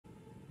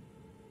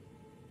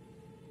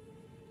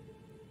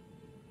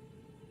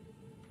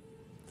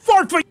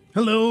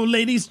Hello,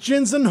 ladies,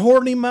 gents, and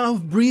horny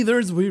mouth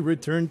breathers. We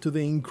return to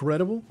the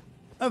incredible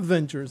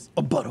adventures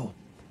of Butthole.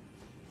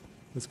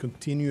 Let's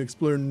continue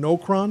exploring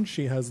Nokron.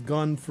 She has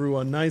gone through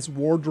a nice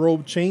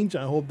wardrobe change.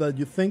 I hope that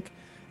you think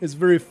it's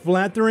very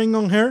flattering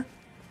on her.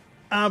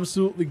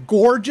 Absolutely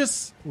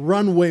gorgeous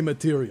runway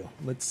material.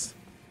 Let's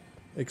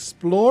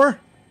explore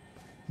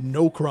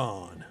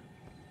Nokron,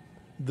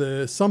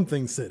 the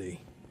something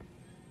city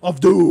of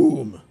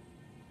doom.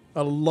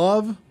 I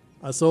love,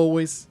 as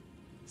always,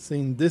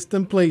 seeing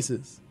distant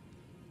places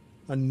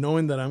and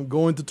knowing that I'm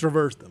going to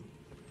traverse them.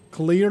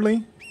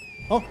 Clearly,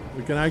 oh,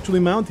 we can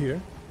actually mount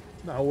here.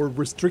 Our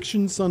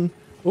restrictions on,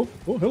 oh,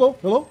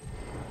 hello.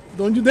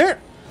 Don't you dare.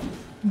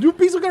 You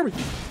piece of garbage.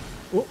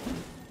 Oh,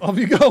 off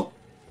you go.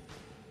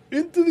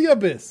 Into the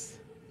abyss.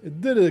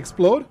 Did it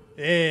explode?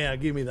 Yeah,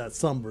 give me that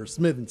somber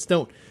smith and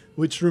stone.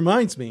 Which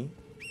reminds me,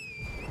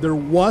 there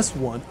was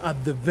one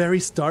at the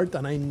very start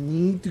and I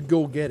need to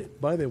go get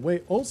it. By the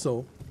way,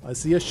 also, I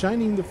see a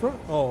shiny in the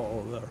front.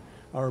 Oh, there.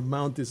 Our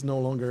mount is no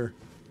longer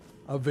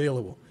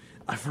available.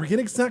 I forget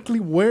exactly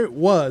where it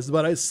was,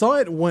 but I saw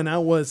it when I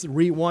was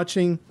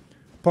rewatching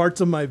parts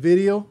of my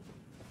video.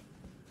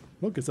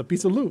 Look, it's a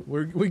piece of loot.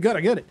 We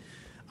gotta get it.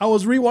 I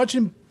was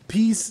rewatching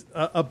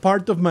a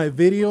part of my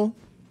video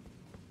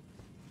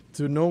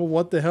to know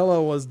what the hell I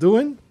was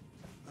doing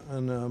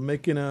and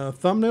making a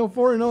thumbnail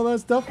for it and all that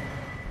stuff.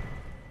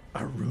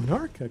 A rune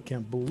arc? I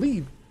can't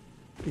believe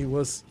it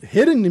was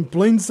hidden in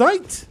plain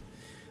sight.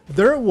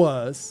 There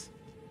was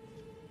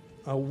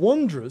a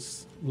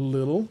wondrous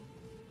little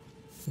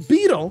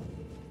beetle.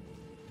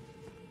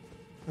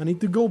 I need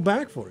to go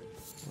back for it.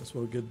 Let's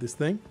well get this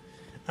thing.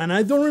 And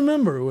I don't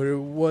remember whether it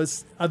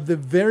was at the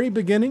very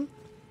beginning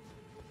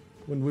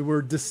when we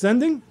were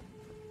descending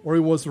or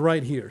it was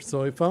right here.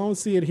 So if I don't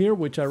see it here,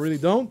 which I really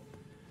don't,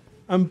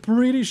 I'm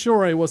pretty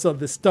sure I was at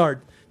the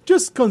start.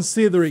 Just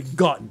consider it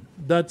gotten.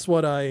 That's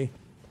what I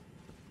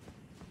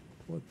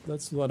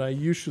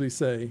usually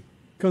say.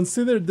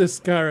 Consider this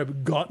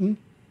scarab gotten.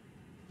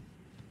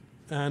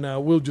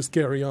 And we'll just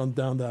carry on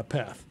down that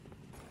path.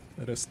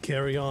 Let us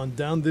carry on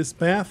down this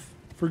path.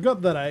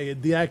 Forgot that I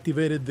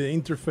deactivated the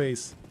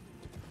interface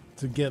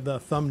to get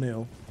that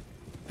thumbnail.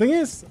 Thing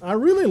is, I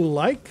really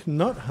like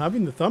not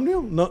having the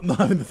thumbnail. Not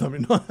having the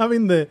thumbnail. Not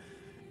having the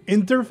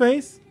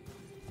interface.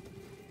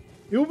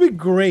 It would be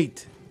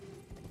great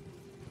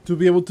to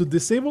be able to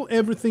disable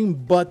everything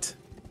but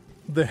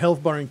the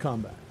health bar in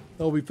combat.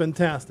 That would be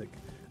fantastic.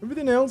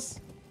 Everything else,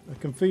 I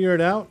can figure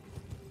it out.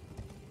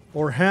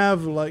 Or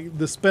have like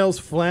the spells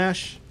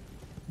flash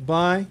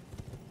by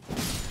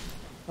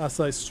as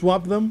I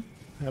swap them.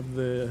 Have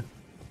the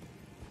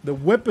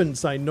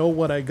weapons, I know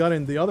what I got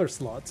in the other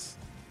slots.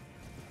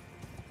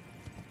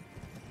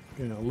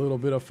 You know, a little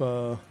bit of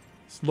a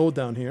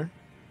slowdown here.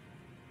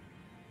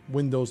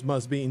 Windows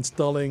must be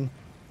installing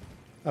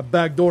a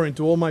backdoor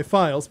into all my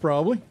files,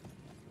 probably.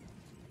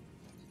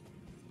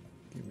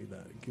 Give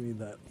me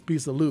that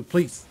piece of loot,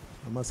 please.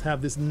 I must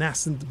have this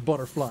nascent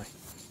butterfly.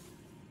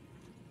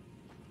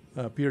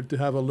 I appear to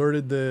have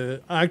alerted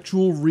the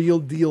actual real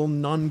deal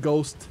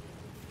non-ghost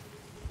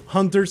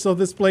hunters of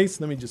this place.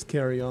 Let me just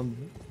carry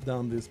on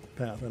down this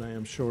path, and I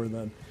am sure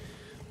that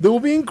there will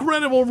be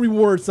incredible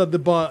rewards at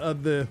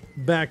the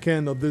back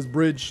end of this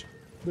bridge.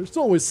 There's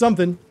always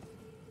something.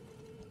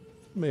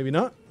 Maybe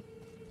not.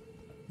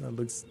 That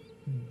looks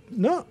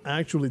not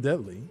actually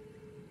deadly.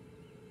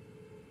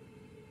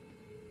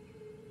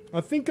 I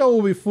think I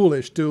will be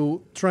foolish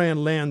to try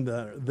and land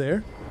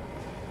there.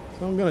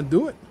 So I'm gonna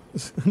do it.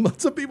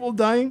 Lots of people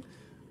dying.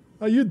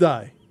 Oh, you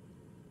die.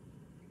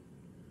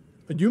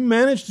 And you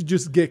managed to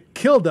just get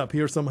killed up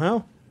here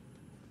somehow.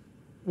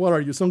 What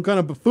are you, some kind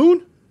of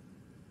buffoon?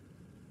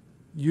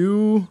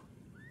 You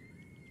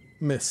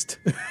missed.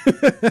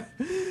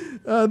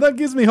 That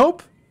gives me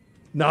hope.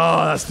 No,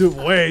 that's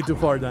way too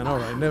far down. All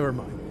right, never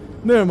mind.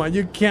 Never mind.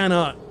 You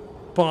cannot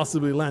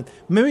possibly land.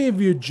 Maybe if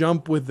you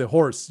jump with the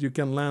horse, you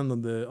can land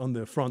on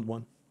the front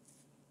one.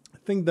 I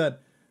think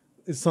that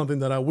is something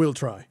that I will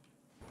try.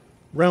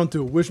 Round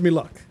 2. Wish me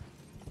luck.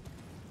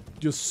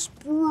 Just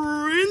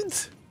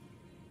sprint.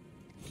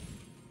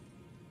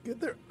 Get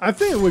there. I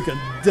think we can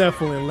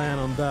definitely land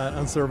on that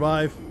and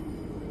survive.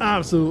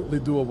 Absolutely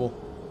doable.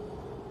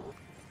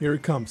 Here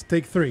it comes.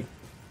 Take 3.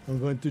 I'm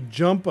going to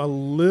jump a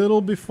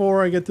little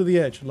before I get to the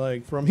edge,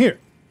 like from here.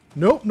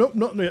 Nope, no,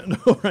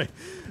 right.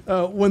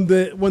 When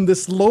the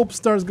slope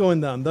starts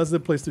going down, that's the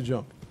place to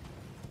jump.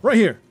 Right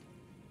here.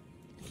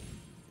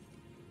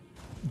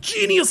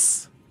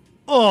 Genius!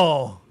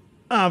 Oh,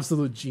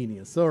 absolute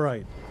genius. All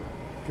right.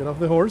 Get off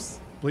the horse.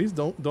 Please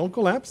don't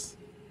collapse.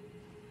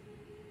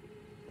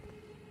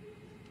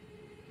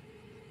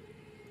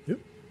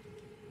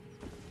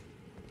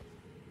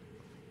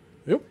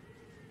 Yep.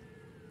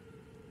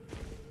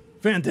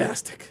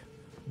 Fantastic.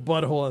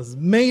 Butthole has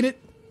made it.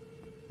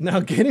 Now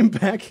getting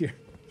back here.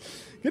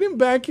 Getting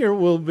back here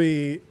will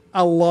be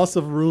a loss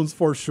of runes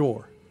for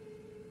sure.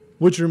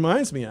 Which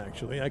reminds me,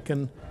 actually, I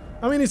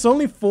mean, it's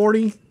only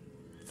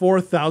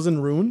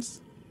 44,000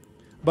 runes.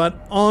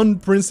 But on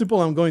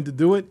principle, I'm going to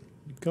do it.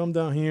 come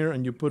down here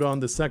and you put on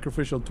the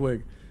sacrificial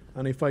twig.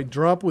 And if I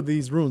drop with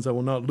these runes, I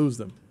will not lose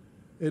them.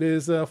 It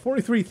is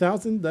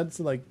 43,000. That's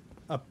like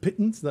a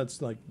pittance.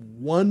 That's like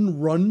one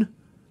run.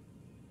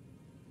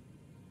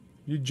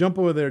 You jump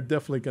over there,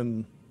 definitely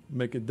can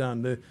make it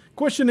down. The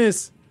question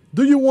is,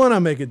 do you want to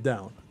make it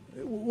down?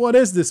 What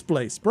is this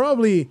place?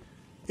 Probably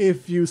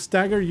if you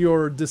stagger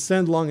your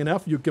descent long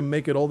enough, you can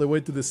make it all the way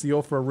to the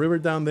Siofra River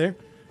down there.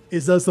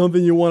 Is that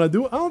something you want to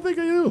do? I don't think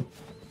I do.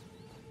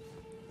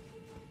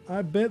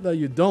 I bet that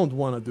you don't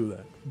want to do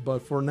that.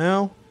 But for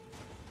now,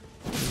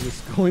 I'm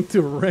just going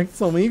to wreck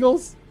some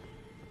eagles.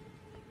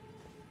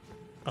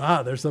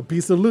 Ah, there's a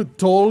piece of loot.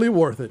 Totally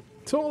worth it.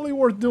 Totally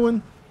worth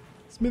doing.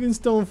 Smithing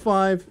Stone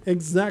 5.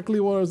 Exactly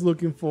what I was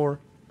looking for.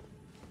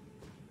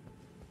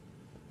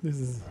 This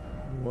is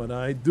what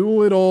I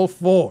do it all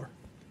for.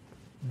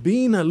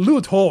 Being a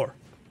loot whore.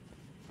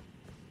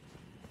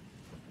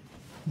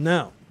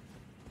 Now,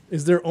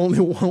 is there only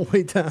one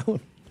way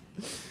down?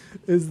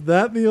 Is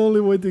that the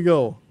only way to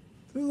go?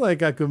 Seems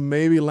like I could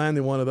maybe land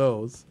in one of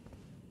those.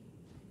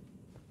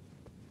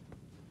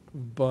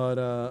 But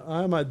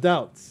I have my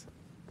doubts.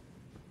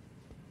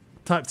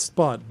 Type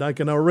spot. I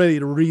can already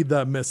read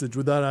that message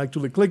without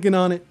actually clicking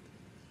on it.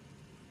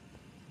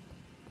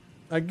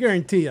 I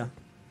guarantee you.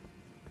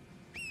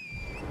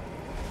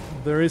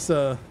 There is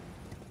a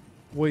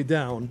way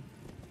down.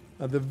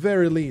 At the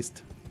very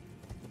least.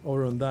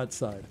 Over on that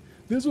side.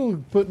 This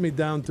will put me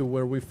down to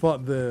where we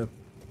fought the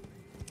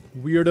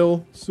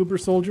weirdo super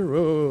soldier.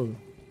 Oh.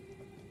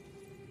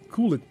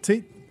 Cool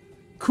it,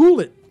 cool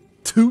it,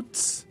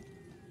 toots.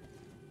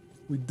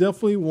 We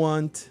definitely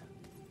want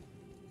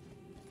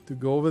to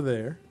go over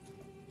there.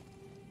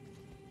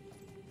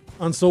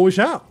 And so we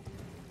shall.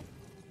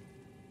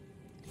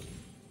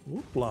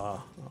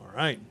 Whoopla.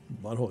 Alright.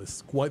 Butthole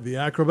is quite the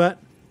acrobat.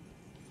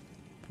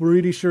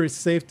 Pretty sure it's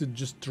safe to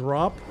just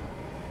drop.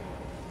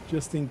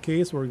 Just in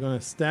case we're gonna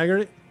stagger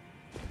it.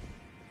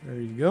 There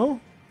you go.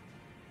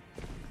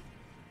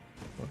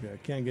 Okay, I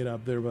can't get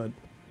up there, but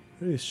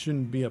this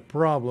shouldn't be a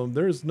problem.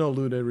 There's no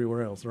loot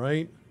everywhere else,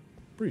 right?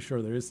 Pretty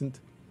sure there isn't.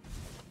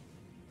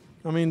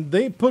 I mean,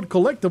 they put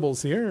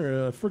collectibles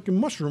here. A freaking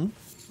mushroom.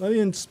 That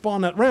didn't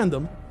spawn at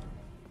random.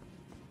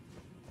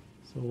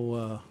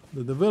 So,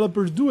 the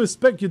developers do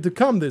expect you to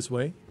come this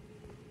way.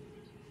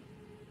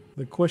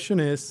 The question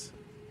is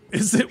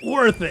it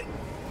worth it?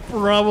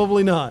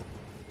 Probably not.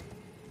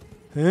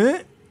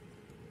 Huh?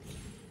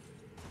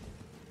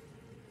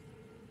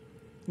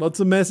 Lots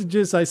of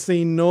messages. I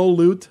say no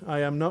loot.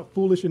 I am not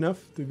foolish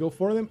enough to go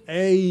for them.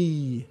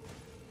 Hey!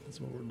 That's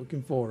what we're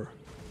looking for.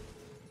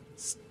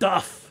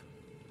 Stuff!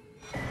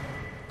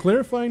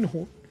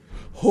 Clarifying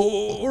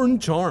horn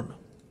charm.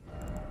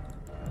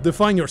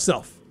 Define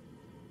yourself.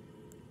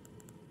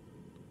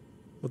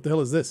 What the hell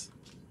is this?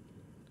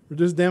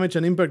 Reduce damage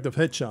and impact of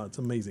headshots.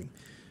 Amazing.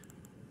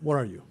 What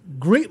are you?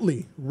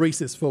 Greatly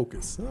racist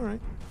focus.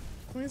 Alright.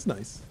 I mean, it's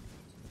nice.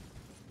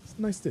 It's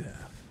nice to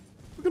have.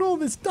 Look at all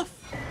this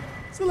stuff.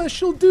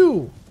 Celestial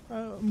Dew.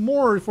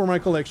 More for my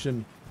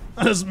collection.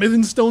 A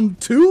Smithing Stone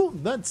 2?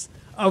 That's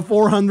a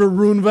 400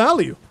 rune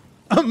value.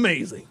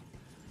 Amazing.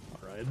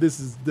 Alright, this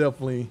is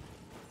definitely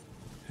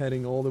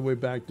heading all the way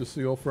back to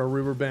Siofra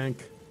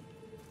Riverbank.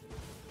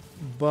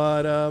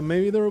 But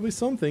maybe there will be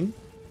something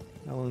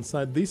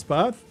inside this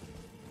path.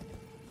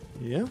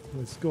 Yeah,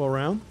 let's go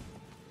around.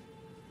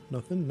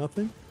 Nothing,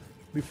 nothing.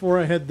 Before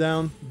I head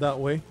down that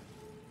way,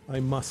 I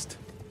must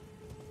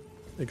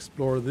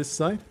explore this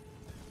side.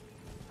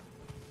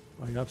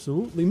 I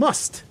absolutely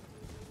must.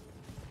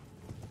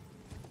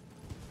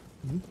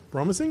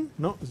 Promising?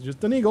 No, it's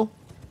just an eagle.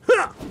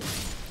 Ha!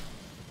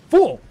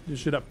 Fool! You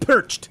should have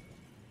perched.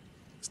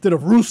 Instead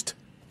of roost,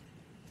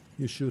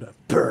 you should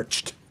have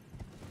perched.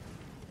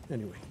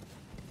 Anyway,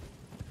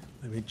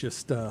 let me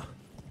just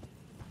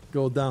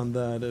go down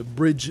that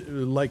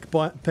bridge-like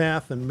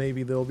path, and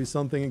maybe there'll be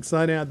something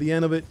exciting at the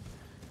end of it.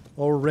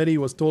 Already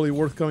was totally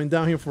worth coming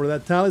down here for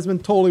that talisman.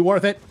 Totally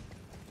worth it.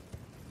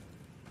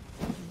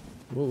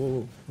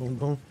 Whoa, whoa,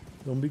 whoa.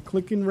 Don't be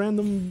clicking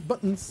random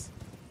buttons.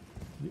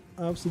 You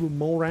absolute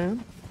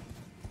moron.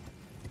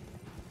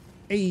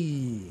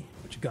 Hey,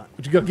 what you got?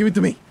 What you got? Give it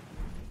to me.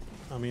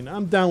 I mean,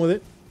 I'm down with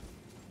it.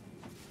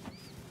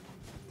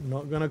 I'm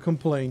not gonna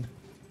complain.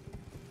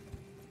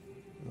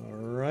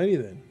 Alrighty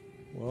then.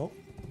 Well,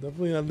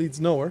 definitely that leads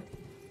nowhere.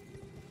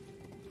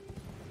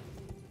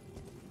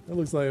 That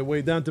looks like a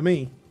way down to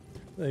me.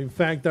 In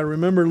fact, I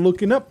remember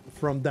looking up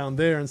from down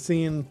there and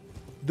seeing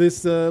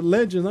this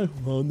ledge, and I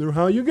wonder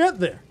how you get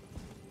there.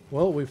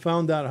 Well, we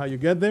found out how you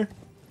get there.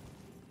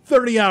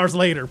 30 hours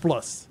later,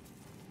 plus.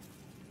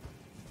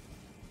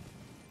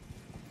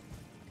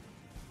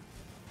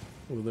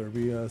 Will there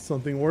be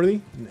something worthy?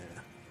 Nah.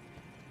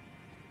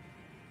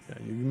 Yeah,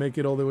 you can make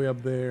it all the way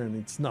up there,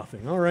 and it's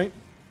nothing. All right.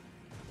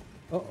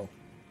 Uh-oh.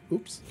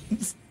 Oops.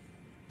 It's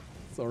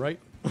all right.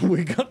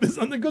 We got this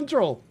under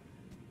control.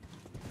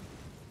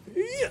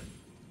 Yeah.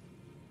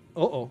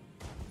 Uh-oh.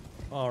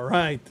 All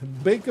right.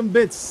 Bacon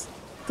bits.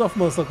 Tough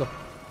motherfucker.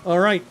 All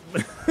right.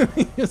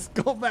 Just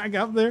go back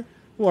up there.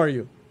 Who are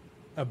you?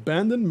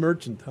 Abandoned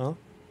merchant, huh?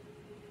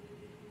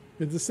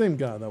 It's the same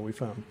guy that we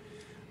found.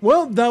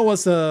 Well, that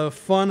was a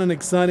fun and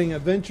exciting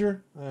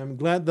adventure. I'm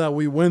glad that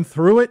we went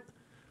through it.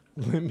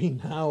 Let me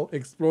now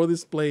explore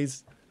this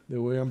place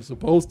the way I'm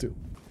supposed to.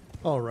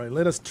 Alright,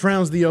 let us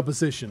trounce the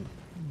opposition.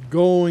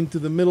 Go into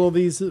the middle of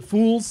these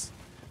fools.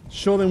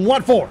 Show them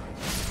what for.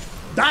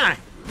 Die!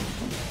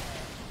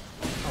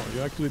 Oh,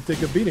 you actually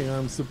take a beating.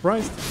 I'm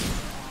surprised.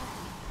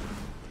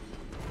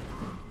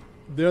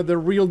 They're the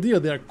real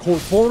deal. They're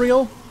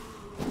corporeal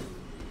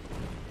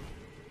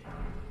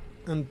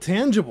and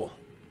tangible.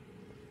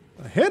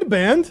 A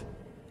headband?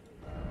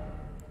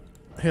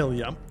 Hell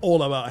yeah, I'm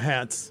all about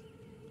hats.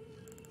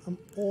 I'm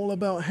all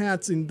about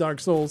hats in Dark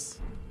Souls.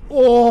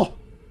 Oh!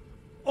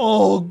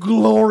 Oh,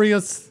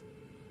 glorious.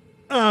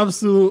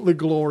 Absolutely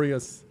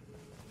glorious.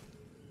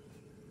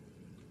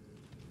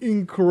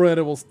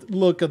 Incredible.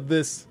 Look at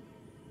this.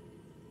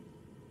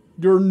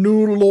 Your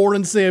new Lord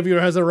and Savior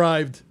has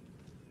arrived.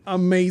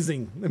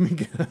 Amazing. Let me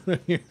get out of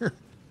here.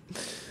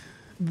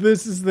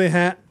 This is the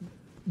hat.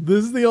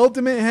 This is the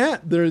ultimate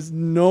hat. There is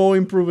no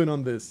improving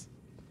on this.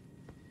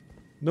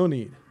 No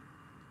need.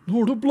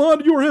 Lord of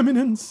Blood, your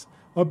eminence.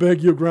 I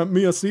beg you grant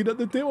me a seat at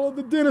the table of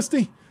the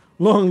dynasty.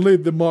 Long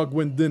live the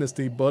Mogwin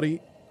dynasty,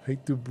 buddy.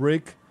 Hate to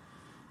break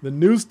the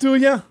news to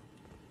ya,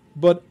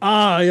 but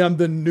I am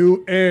the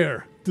new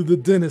heir to the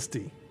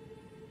dynasty.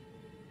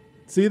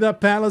 See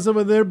that palace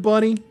over there,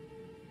 buddy?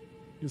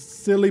 You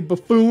silly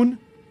buffoon.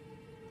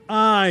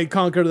 I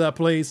conquered that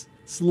place,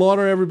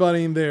 slaughtered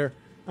everybody in there,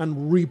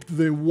 and reaped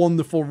the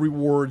wonderful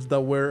rewards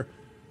that were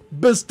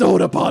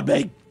bestowed upon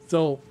me.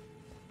 So,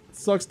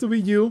 sucks to be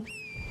you,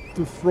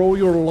 to throw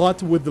your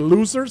lot with the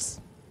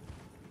losers.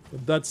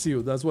 But that's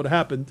you. That's what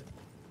happened.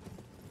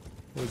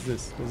 What is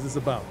this? What is this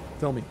about?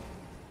 Tell me.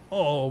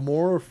 Oh,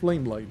 more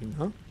flame lightning,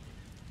 huh?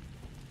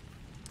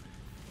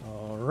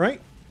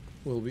 Alright.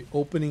 We'll be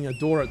opening a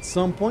door at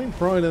some point.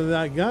 Probably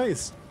that guy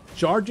is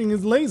charging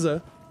his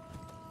laser.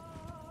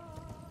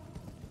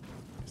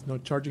 He's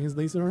not charging his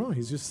laser at all.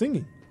 He's just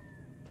singing.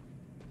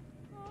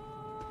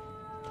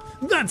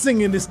 That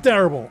singing is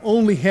terrible.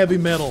 Only heavy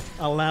metal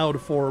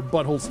allowed for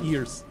Butthole's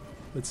ears.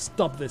 Let's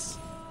stop this.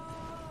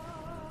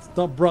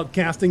 Stop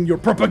broadcasting your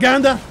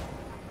propaganda.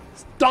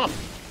 Stop.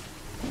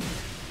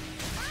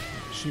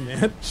 Is she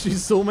mad?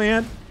 She's so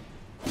mad.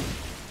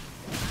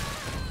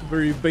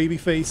 Very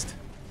baby-faced.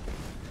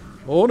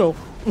 Oh no.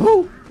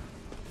 Woo!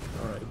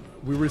 Alright.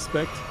 We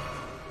respect.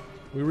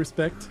 We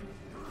respect.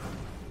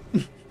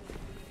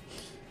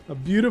 A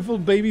beautiful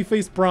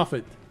baby-faced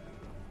prophet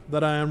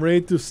that I am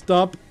ready to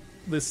stop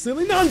this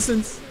silly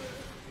nonsense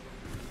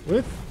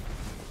with.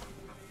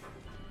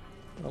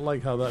 I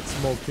like how that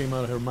smoke came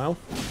out of her mouth.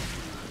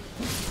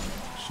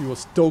 She was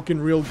stoking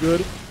real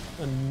good,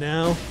 and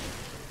now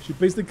she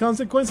pays the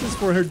consequences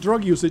for her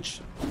drug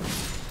usage.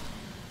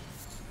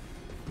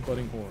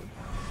 Budding Horn.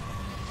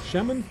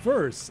 Shaman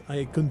first.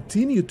 I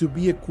continue to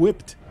be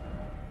equipped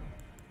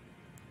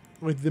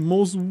with the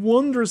most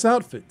wondrous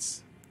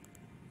outfits.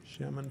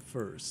 Shaman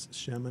first.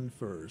 Shaman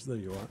first. There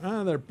you are.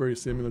 Ah, they're pretty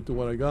similar to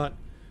what I got.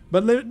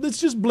 But let's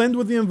just blend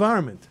with the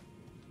environment.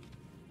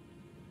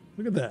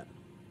 Look at that.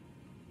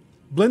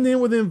 Blending in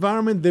with the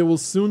environment, they will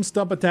soon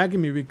stop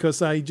attacking me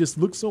because I just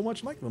look so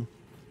much like them.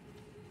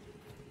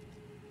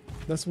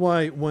 That's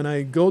why when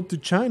I go to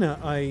China,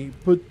 I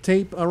put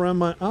tape around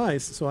my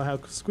eyes so I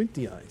have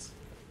squinty eyes.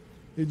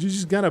 You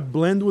just gotta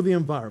blend with the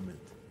environment.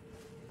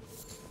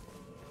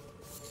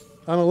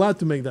 I'm allowed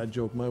to make that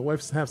joke. My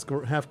wife's half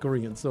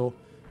Korean, so,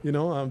 you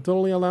know, I'm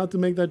totally allowed to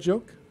make that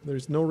joke.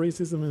 There's no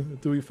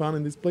racism to be found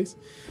in this place.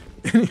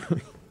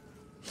 Anyway,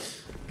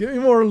 give me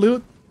more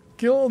loot.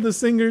 Kill all the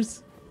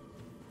singers.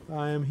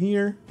 I am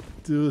here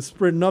to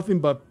spread nothing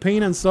but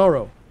pain and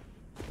sorrow.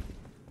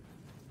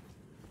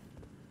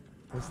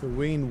 That's the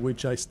way in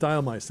which I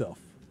style myself.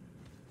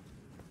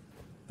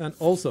 And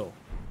also,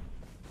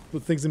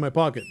 put things in my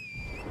pocket.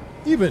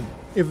 Even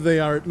if they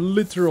are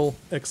literal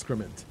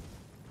excrement.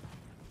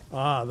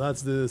 Ah,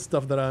 that's the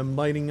stuff that I'm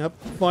lighting up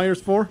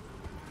fires for.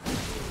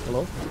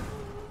 Hello?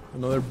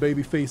 Another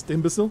baby-faced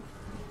imbecile.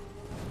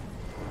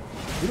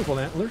 Beautiful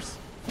antlers.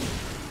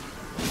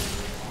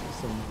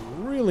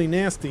 Some really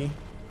nasty.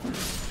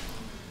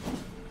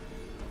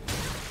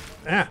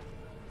 Ah!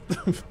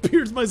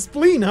 Pierced my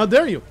spleen, how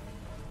dare you!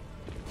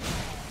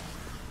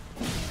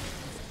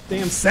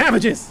 Damn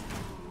savages!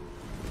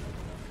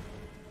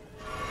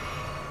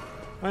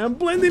 I am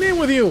blending in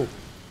with you!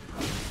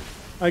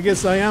 I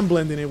guess I am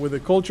blending in with the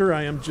culture.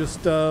 I am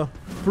just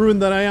proving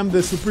that I am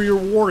the superior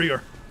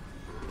warrior.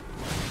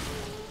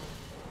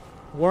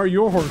 Why are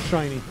your horns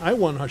shiny? I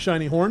want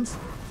shiny horns.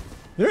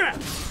 Yeah.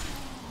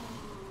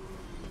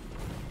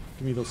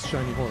 Give me those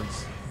shiny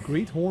horns.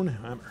 Great horn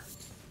hammer.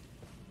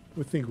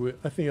 I think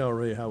I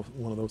already have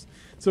one of those.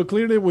 So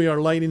clearly we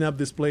are lighting up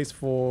this place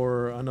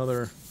for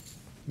another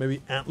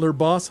maybe antler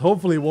boss.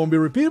 Hopefully it won't be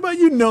repeated, but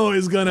you know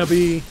it's gonna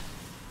be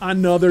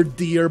another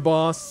deer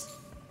boss.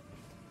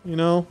 You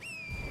know?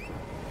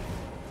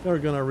 They're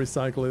gonna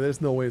recycle it. There's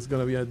no way it's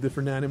gonna be a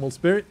different animal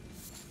spirit.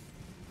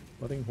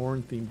 Budding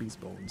horn, theme beast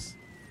bones.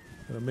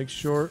 Gotta make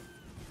sure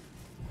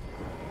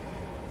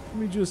Let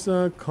me just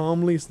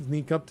calmly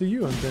sneak up to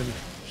you and then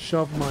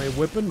shove my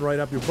weapon right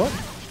up your butt.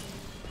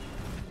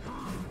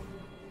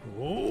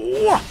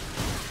 Oh!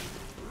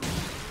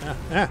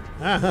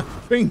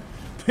 Pain!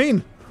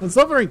 Pain! And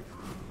suffering!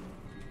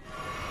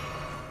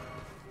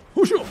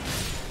 Whoosho!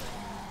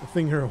 I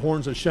think her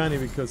horns are shiny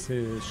because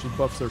she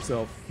buffs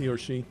herself, he or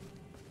she.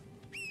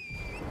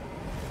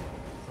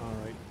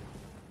 Alright.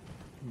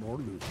 More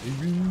loot.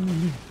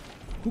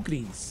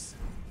 Cookies.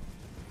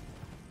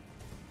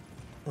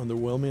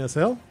 Underwhelming as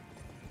hell.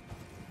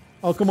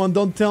 Oh, come on,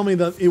 don't tell me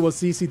that it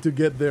was easy to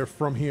get there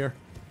from here.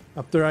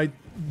 After I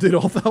did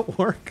all that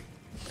work.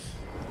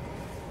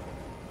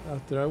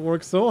 After I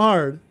worked so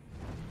hard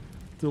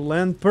to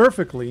land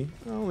perfectly.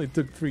 I only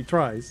took 3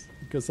 tries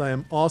because I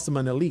am awesome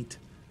and elite.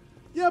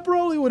 Yeah,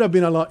 probably would have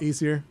been a lot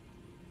easier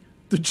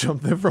to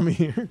jump there from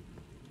here.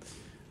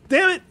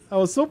 Damn it! I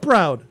was so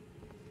proud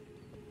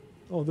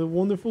of the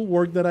wonderful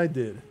work that I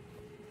did.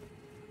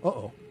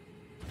 Uh-oh.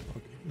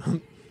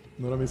 Okay.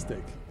 Not a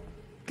mistake.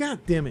 God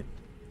damn it.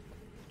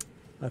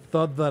 I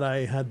thought that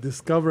I had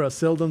discovered a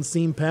seldom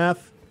seen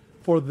path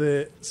for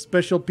the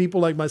special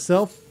people like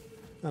myself.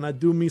 And I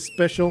do me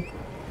special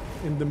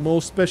in the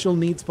most special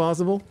needs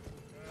possible.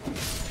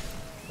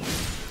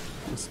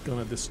 Just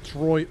gonna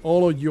destroy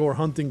all of your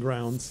hunting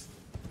grounds.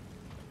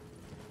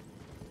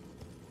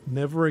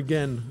 Never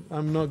again.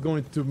 I'm not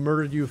going to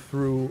murder you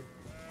through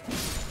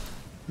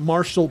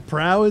martial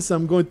prowess.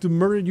 I'm going to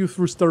murder you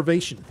through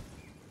starvation.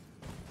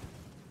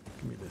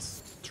 Give me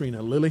this.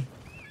 Trina Lily.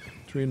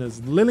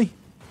 Trina's Lily.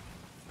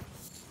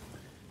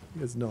 You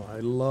guys know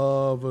I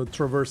love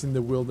traversing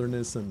the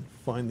wilderness and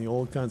finding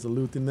all kinds of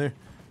loot in there.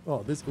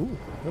 Oh, this. Ooh,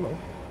 hello.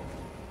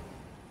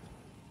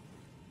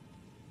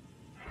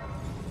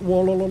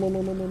 Whoa, no, no, no,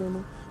 no, no, no,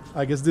 no.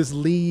 I guess this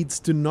leads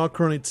to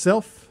Nokron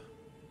itself.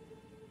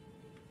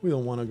 We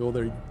don't want to go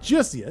there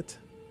just yet.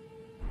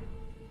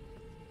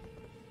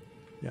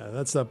 Yeah,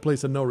 that's a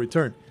place of no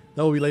return.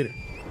 That will be later.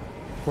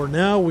 For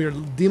now, we are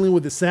dealing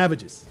with the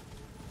savages.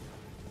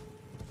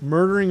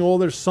 Murdering all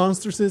their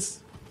songstresses.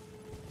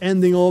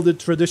 Ending all the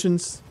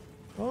traditions.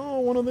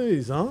 Oh, one of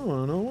these. Huh? I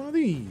don't know, one of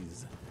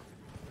these.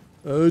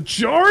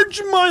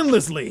 Charge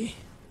mindlessly.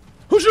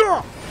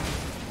 Hoosha!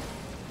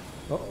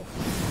 Uh-oh.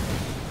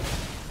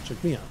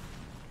 Check me out.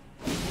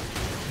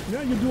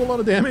 Yeah, you do a lot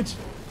of damage.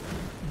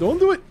 Don't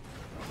do it.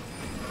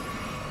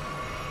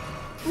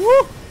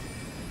 Woo!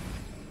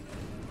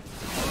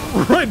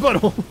 Right,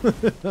 butthole.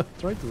 I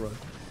tried to ride.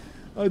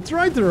 I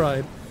tried to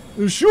ride.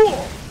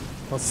 Sure.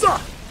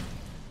 Asa.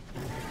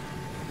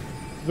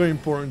 Very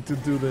important to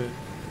do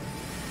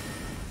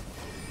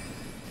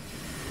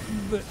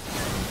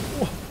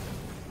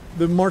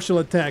the martial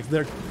attacks.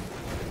 They're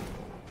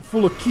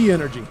full of key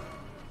energy.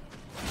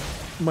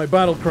 My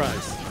battle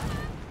cries.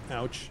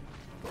 Ouch.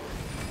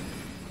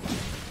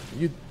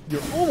 You're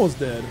almost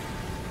dead.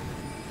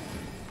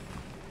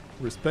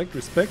 Respect,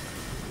 respect.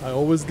 I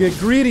always get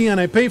greedy and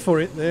I pay for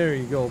it. There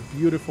you go.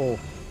 Beautiful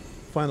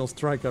final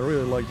strike. I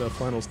really like that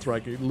final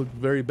strike. It looked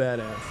very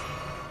badass.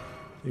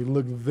 It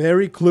looked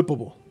very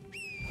clippable.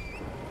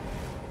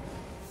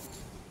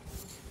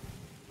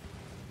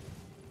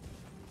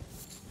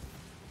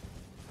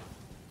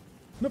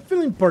 Not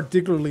feeling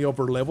particularly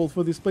over-leveled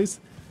for this place.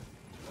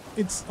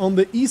 It's on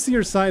the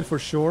easier side for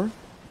sure.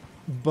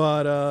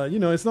 But, you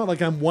know, it's not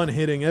like I'm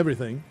one-hitting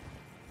everything.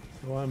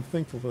 So I'm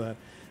thankful for that.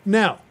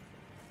 Now,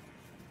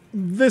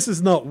 this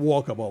is not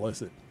walkable,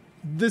 is it?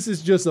 This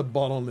is just a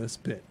bottomless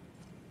pit.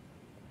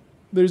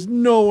 There's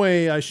no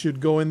way I should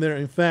go in there.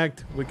 In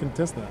fact, we can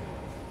test that.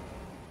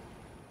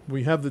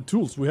 We have the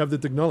tools. We have the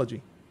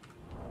technology.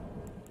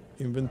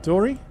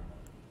 Inventory.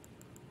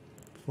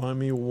 Find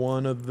me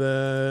one of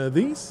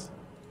these.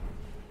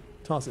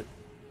 Toss it.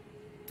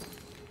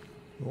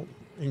 Oh,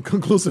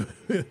 inconclusive.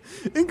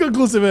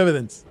 Inconclusive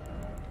evidence.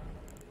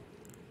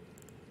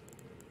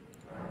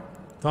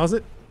 Toss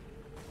it.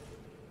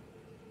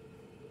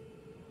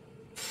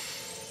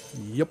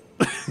 Yep.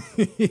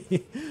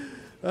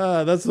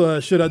 That's what I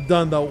should have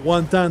done that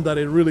one time that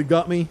it really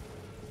got me.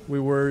 We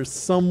were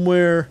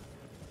somewhere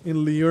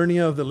in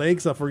Liurnia of the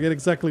Lakes. I forget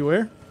exactly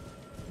where.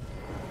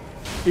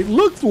 It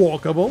looked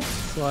walkable,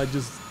 so I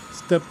just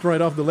stepped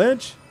right off the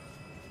ledge.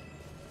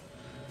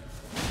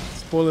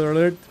 Spoiler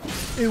alert,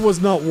 it was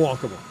not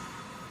walkable.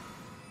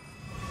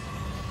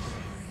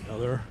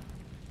 Another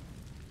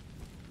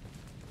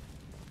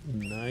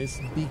nice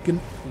beacon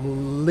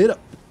lit up.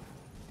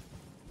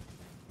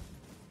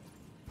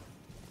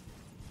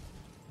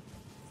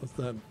 What's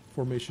that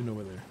formation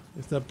over there?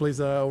 Is that place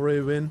I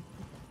already been?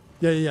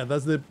 Yeah,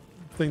 that's the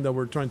thing that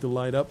we're trying to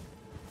light up.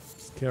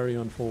 Let's carry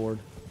on forward.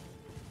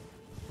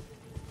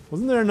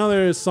 Wasn't there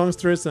another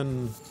songstress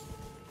and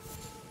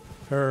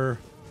her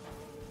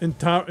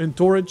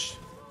entourage?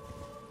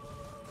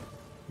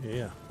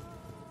 Yeah.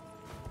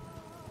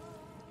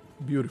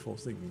 Beautiful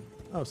singing.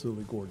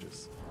 Absolutely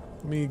gorgeous.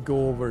 Let me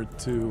go over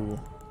to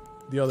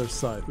the other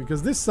side,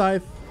 because this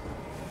side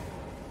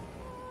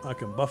I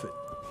can buff it.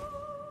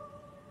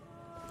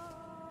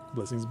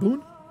 Blessings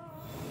Boon?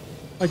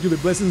 Actually,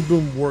 Blessings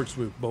Boon works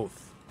with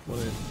both.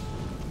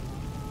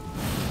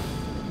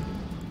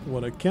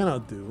 What I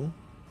cannot do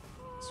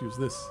is use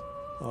this.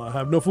 I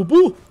have no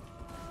fubu.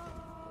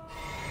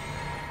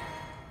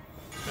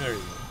 There you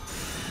go.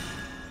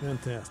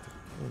 Fantastic.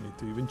 No need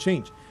to even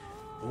change.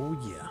 Oh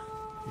yeah.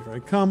 Here I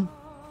come.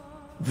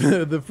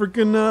 The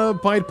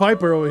freaking Pied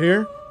Piper over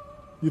here.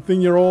 You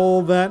think you're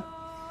all that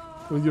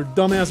with your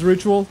dumbass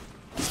ritual?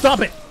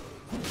 Stop it!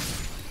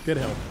 Get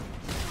help.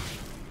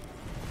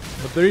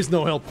 But there is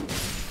no help.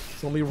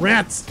 It's only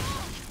rats.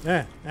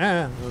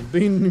 I'm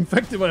being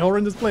infected by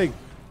horrendous plague.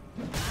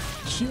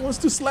 She wants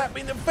to slap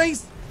me in the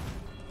face.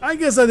 I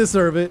guess I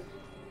deserve it.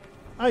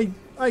 I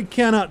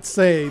cannot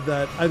say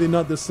that I did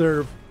not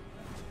deserve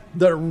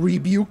the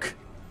rebuke.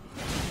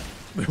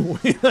 The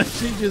way that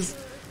she just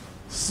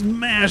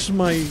smashed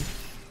my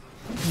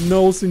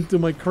nose into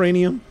my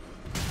cranium.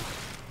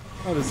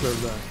 I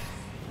deserve that.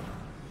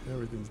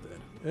 Everything's dead.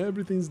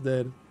 Everything's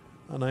dead.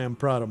 And I am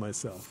proud of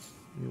myself.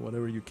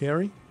 Whatever you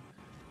carry.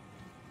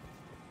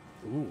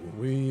 Ooh,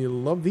 we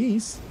love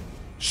these.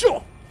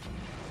 Sure!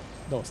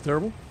 That was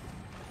terrible.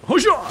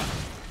 Hosha!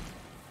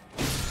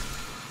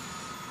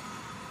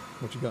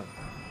 What you got?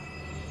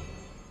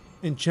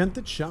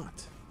 Enchanted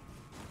shot.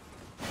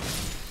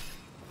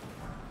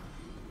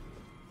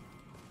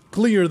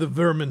 Clear the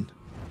vermin.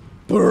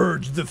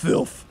 Purge the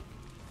filth.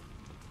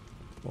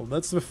 Well,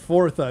 that's the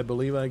 4th, I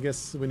believe. I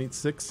guess we need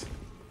 6.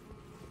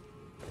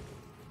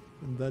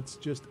 And that's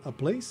just a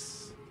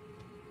place.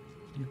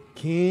 You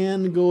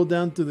can go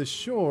down to the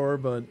shore,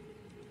 but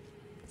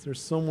is there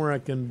somewhere I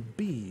can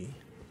be?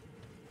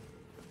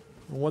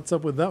 And what's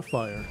up with that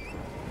fire?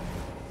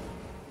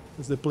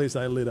 This is the place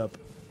I lit up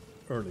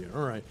earlier.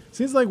 Alright.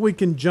 Seems like we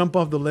can jump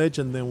off the ledge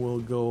and then we'll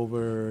go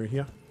over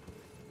here.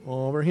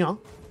 Over here.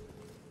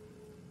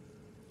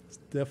 It's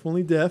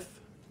definitely death.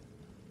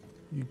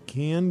 You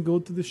can go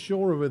to the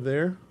shore over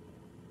there.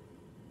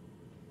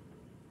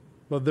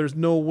 But there's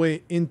no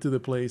way into the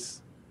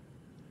place.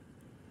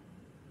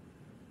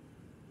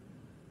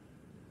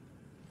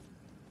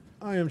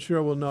 I am sure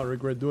I will not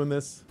regret doing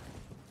this.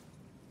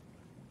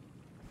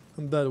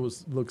 And that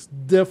looks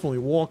definitely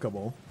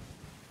walkable.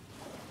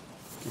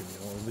 Give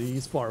me all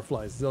these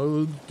fireflies.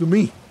 So, to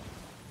me.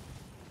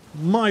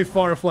 My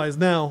fireflies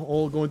now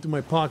all go into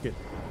my pocket.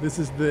 This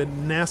is the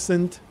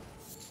nascent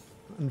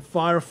and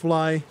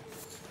firefly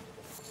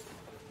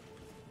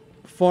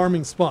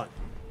farming spot.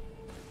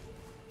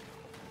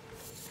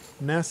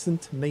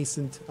 Nascent,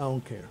 I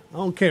don't care. I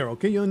don't care,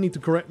 okay? You don't need to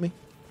correct me.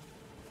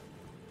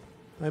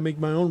 I make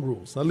my own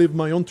rules. I live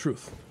my own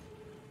truth.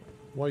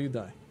 Why you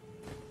die?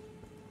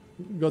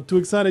 You got too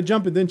excited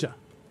jumping, didn't ya?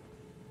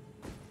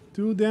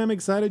 Too damn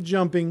excited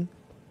jumping.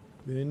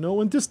 Didn't know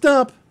when to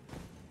stop.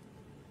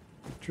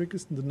 The trick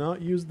is to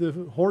not use the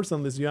horse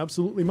unless you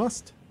absolutely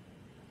must.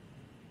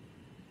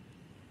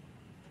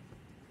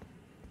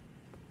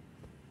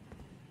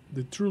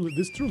 This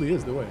truly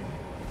is the way.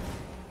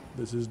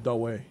 This is the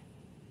way.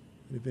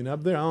 Anything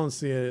up there? I don't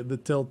see the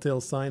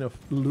telltale sign of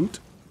loot.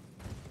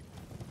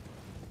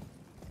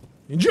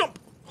 And jump!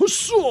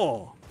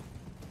 Hussa!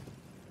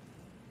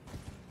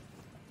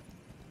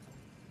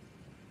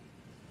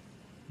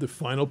 The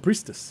final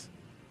priestess.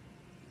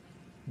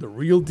 The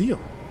real deal.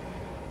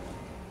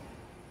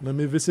 Let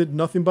me visit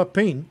nothing but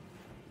pain.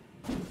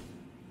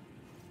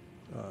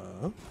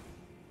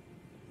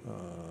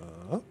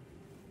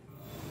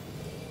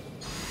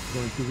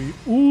 Going to be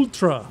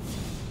ultra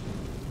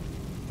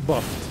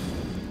buffed.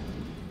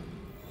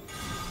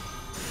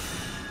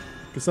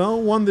 Because I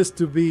don't want this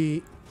to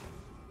be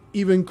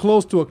even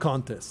close to a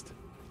contest.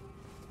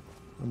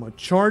 I'm going to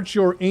charge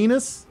your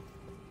anus.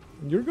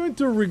 And you're going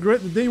to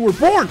regret the day you were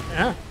born.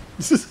 Ah.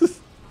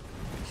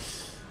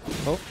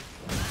 Oh.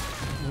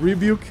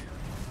 Rebuke.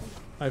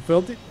 I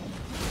felt it.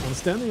 I'm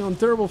standing on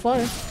terrible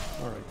fire.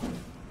 Alright.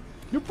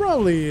 You're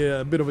probably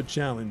a bit of a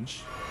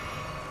challenge.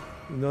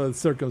 In other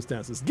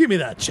circumstances. Give me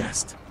that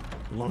chest.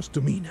 Belongs to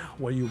me now.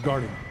 Why are you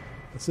guarding?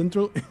 A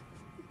central...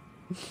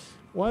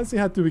 Why does it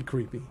have to be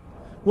creepy?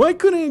 Why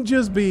couldn't it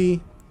just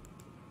be...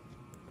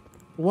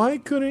 Why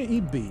couldn't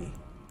it be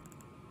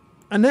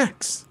an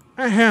axe?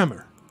 A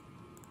hammer?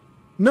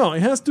 No,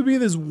 it has to be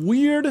this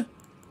weird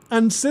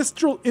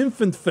ancestral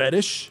infant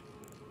fetish.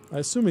 I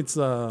assume it's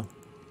a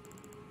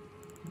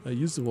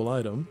usable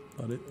item,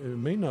 but it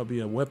may not be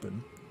a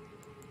weapon.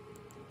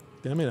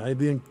 Damn it, I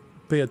didn't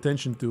pay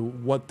attention to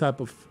what type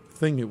of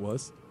thing it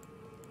was.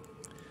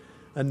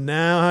 And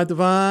now I have to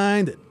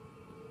find it.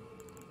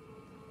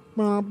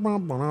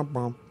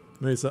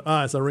 It's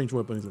a ranged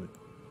weapon, isn't it?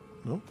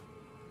 No?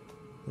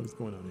 What is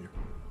going on here?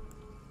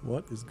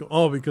 What is going...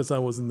 Oh, because I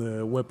was in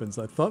the weapons.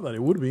 I thought that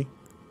it would be.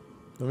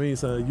 I mean,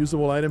 it's a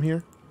usable item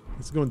here.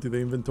 Let's go into the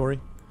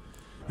inventory.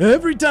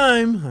 Every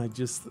time, I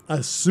just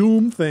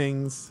assume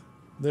things.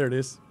 There it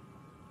is.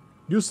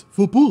 Use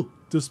fupu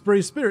to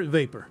spray spirit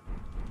vapor.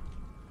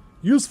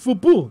 Use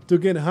fupu to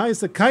get high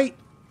as a kite.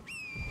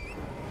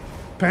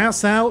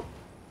 Pass out.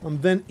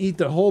 And then eat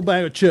the whole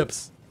bag of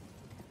chips.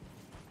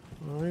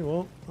 Alright,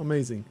 well,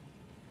 amazing.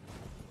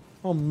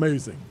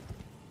 Amazing.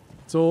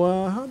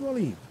 So, how do I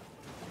leave?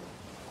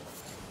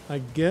 I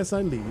guess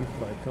I leave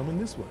by coming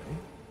this way.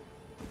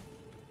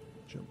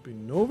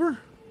 Jumping over.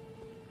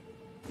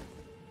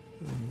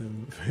 And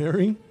then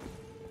very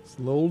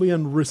slowly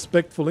and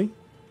respectfully.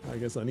 I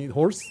guess I need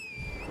horse.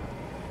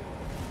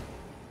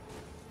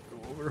 Go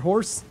over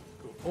horse.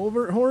 Go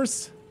over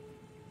horse.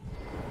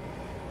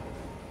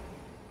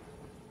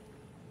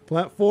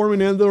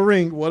 Platforming in the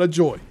ring. What a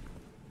joy.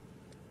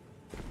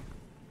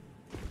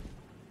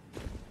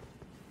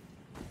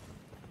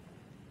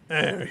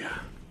 There you go.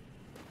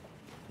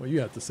 What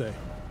you have to say?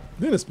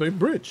 Dinnespace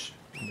Bridge.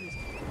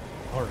 Amazing.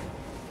 All right.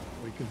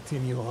 We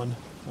continue on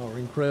our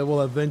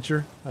incredible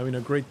adventure. Having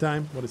a great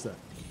time. What is that?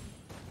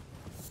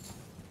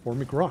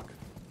 Formic Rock.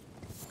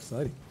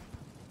 Exciting.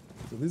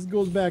 So this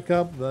goes back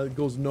up. That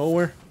goes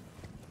nowhere.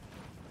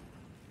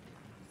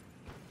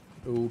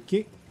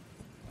 Okay.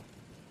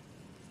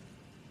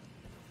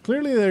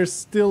 Clearly there's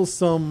still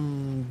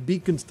some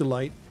beacons to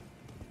light.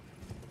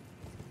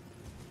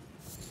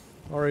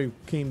 Already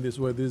came this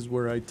way. This is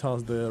where I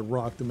tossed the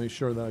rock to make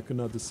sure that I could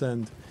not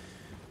descend.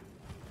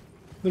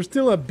 There's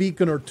still a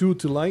beacon or two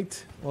to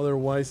light.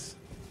 Otherwise,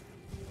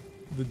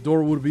 the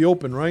door would be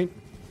open, right?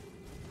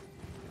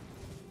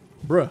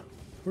 Bruh,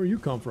 where you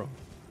come from?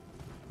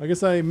 I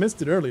guess I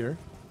missed it earlier.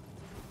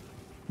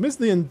 Missed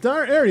the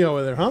entire area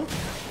over there, huh?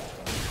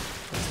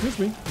 Excuse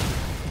me.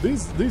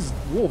 These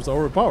wolves are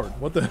overpowered.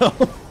 What the hell?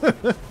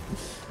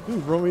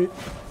 This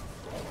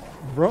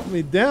brought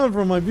me down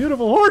from my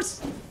beautiful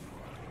horse.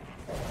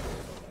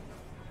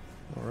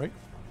 Alright.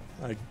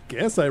 I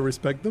guess I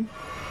respect them.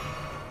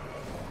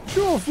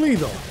 Sure, flee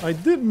though. I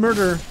did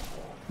murder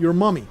your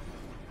mummy.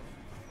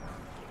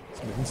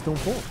 Smithing stone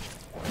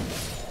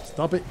forge.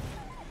 Stop it.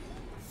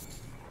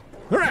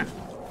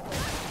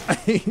 I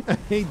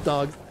hate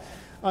dogs.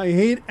 I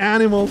hate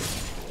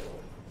animals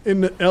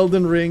in the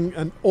Elden Ring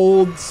and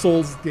old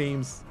Souls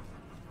games.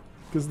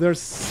 Because they're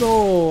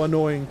so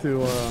annoying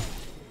to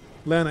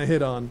land a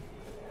hit on.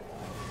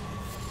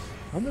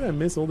 How did I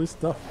miss all this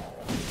stuff?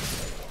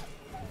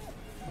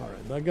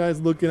 Alright, that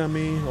guy's looking at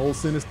me, all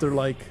sinister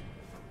like.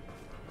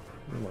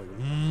 Like,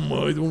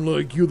 I don't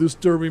like you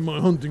disturbing my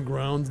hunting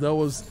grounds. That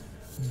was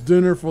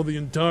dinner for the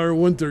entire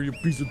winter, you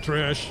piece of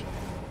trash.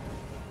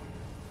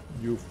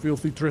 You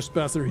filthy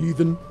trespasser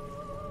heathen.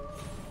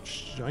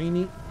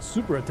 Shiny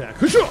super attack.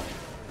 Husha!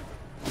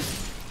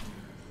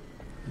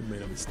 You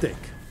made a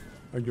mistake.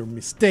 Or your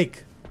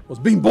mistake was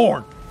being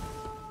born.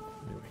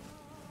 Anyway.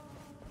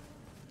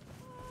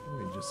 Let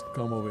me just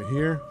come over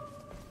here.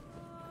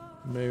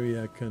 Maybe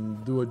I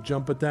can do a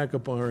jump attack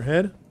up on her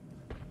head.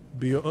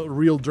 Be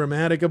real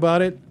dramatic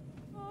about it.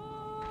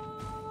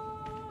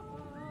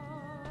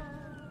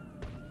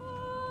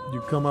 You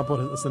come up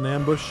as an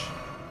ambush.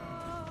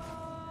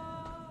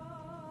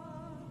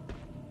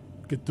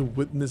 Get to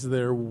witness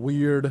their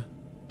weird...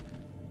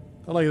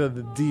 I like that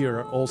the deer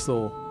are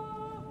also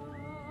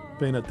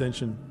paying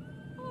attention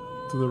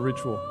to the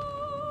ritual.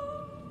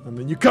 And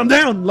then you come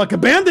down like a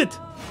bandit!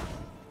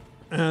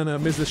 And I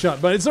miss the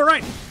shot. But it's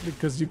alright,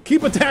 because you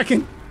keep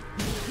attacking.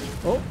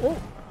 Oh,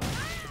 oh.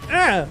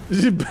 Ah!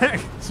 She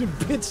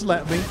bitch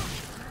slapped me.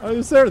 I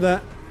deserve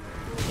that.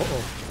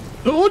 Uh-oh.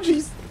 Oh,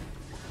 jeez!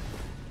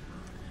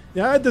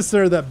 Yeah, I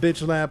deserve that bitch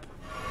slap.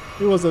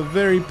 It was a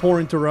very poor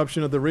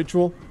interruption of the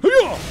ritual.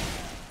 Uh-oh.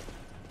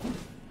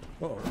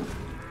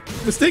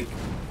 Mistake!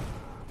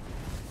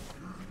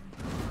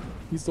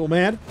 He's so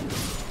mad.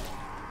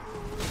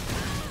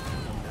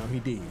 And now he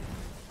did.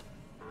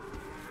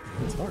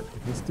 It's hard.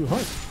 It's too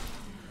hard.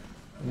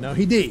 And now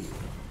he did.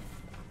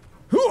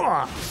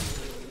 Hooah!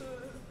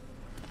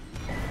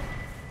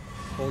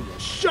 Oh, yeah.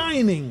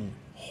 Shining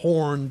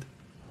horned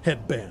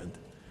headband.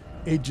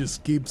 It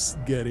just keeps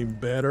getting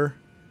better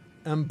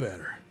and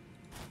better.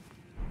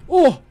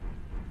 Oh!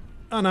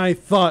 And I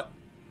thought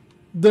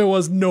there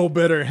was no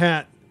better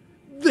hat.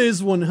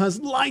 This one has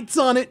lights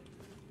on it.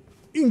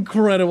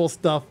 Incredible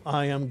stuff.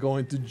 I am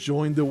going to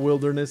join the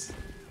wilderness.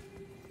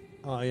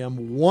 I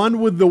am one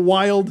with the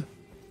wild.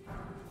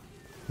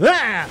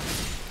 Ah!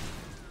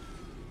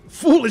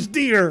 Foolish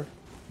deer.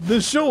 The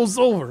show's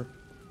over.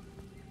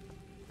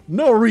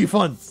 No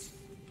refunds.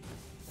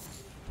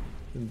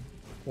 And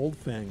Old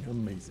Fang,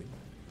 amazing.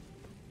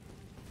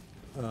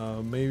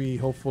 Maybe,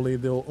 hopefully,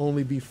 there'll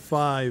only be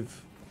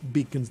 5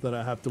 beacons that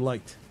I have to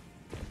light.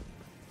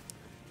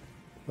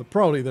 But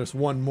probably there's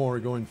one more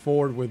going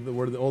forward with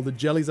where all the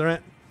jellies are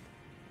at.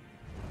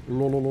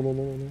 Nothing.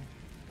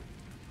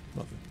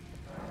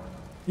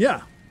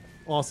 Yeah,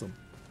 awesome.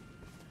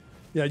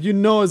 Yeah, you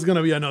know it's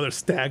gonna be another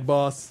stag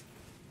boss.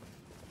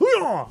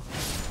 Hoo-yah!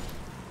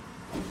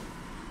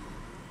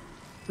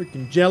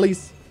 Freaking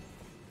jellies.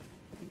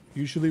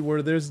 Usually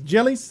where there's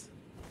jellies,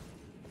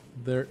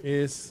 there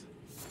is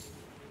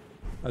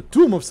a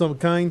tomb of some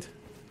kind.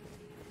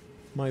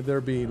 Might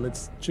there be?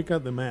 Let's check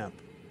out the map.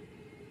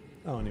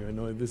 I don't even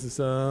know if this is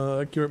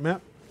an accurate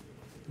map.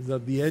 Is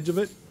that the edge of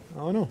it? I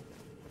don't know.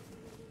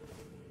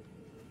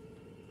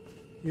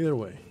 Either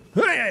way.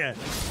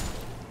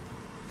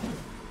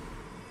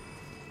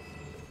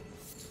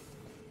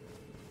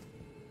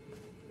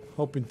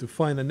 Hoping to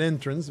find an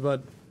entrance,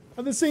 but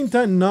at the same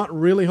time not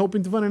really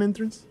hoping to find an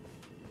entrance.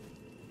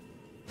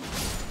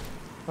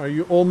 Are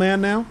you old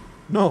man now?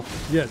 No.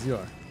 Yes, you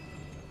are.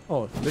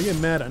 Oh, they get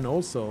mad and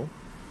also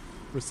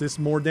resist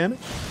more damage?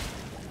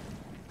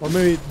 Or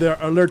maybe they're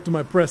alert to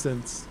my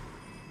presence.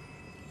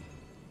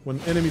 When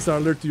enemies are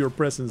alert to your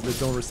presence, they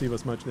don't receive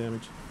as much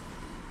damage.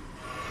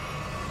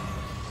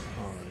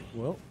 Alright,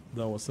 well,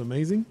 that was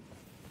amazing.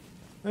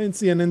 I didn't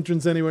see an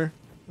entrance anywhere.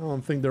 I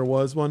don't think there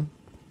was one.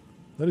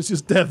 That is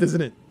just death,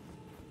 isn't it?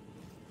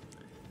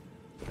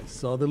 I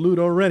saw the loot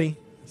already.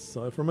 I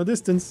saw it from a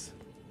distance.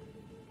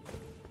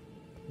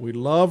 We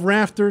love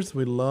rafters.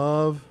 We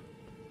love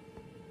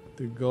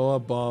to go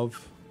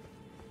above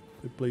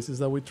the places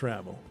that we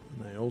travel.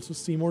 And I also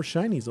see more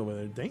shinies over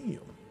there. Damn.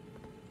 What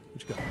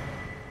you got?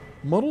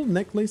 Model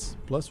necklace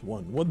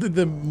 +1. What did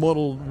the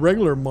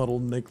regular model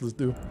necklace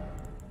do?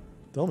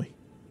 Tell me.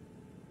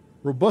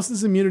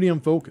 Robustness, immunity,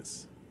 and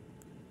focus.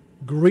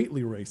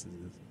 Greatly raises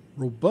this.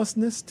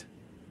 Robustness,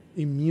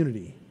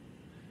 immunity.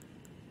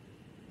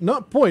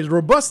 Not poise.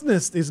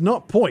 Robustness is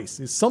not poise.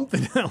 It's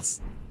something else.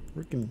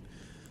 Freaking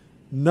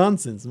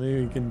nonsense.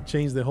 Maybe we can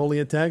change the holy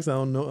attacks. I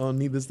don't know. I don't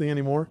need this thing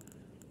anymore.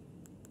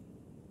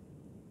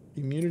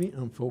 Immunity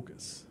and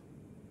focus.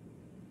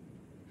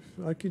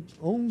 If I could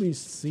only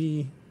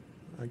see.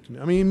 I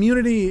mean,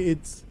 immunity.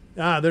 It's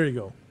there you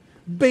go.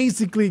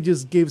 Basically,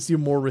 just gives you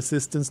more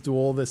resistance to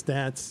all the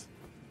stats,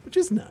 which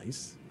is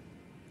nice.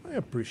 I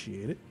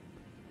appreciate it.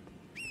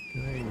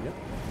 Yep,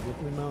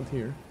 definitely mount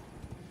here.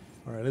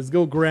 All right, let's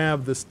go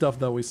grab the stuff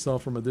that we saw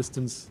from a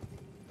distance.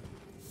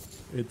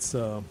 It's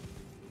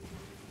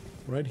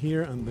right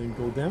here, and then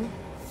go down.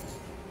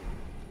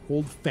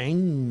 Old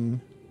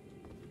Fang.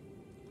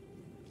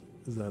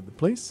 Is that the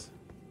place?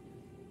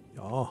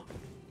 Yeah.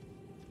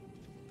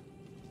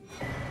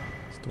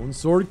 Stone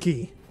sword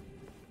key.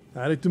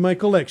 Add it to my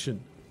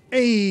collection.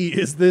 Hey,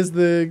 is this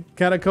the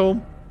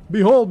catacomb?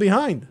 Behold,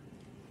 behind.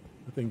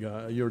 I think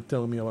you're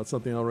telling me about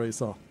something I already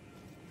saw.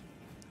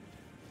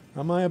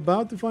 Am I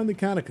about to find the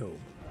catacomb?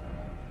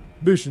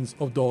 Visions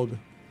of dog.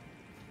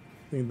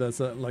 I think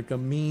that's like a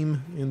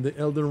meme in the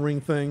Elden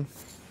Ring thing,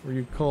 where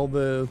you call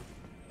the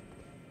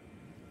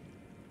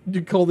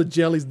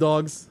jellies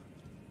dogs,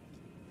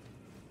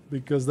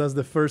 because that's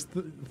the first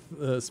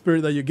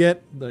spirit that you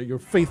get, your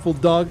faithful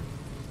dog,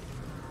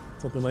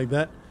 something like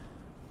that.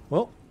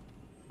 Well,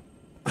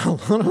 a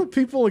lot of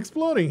people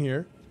exploding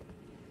here.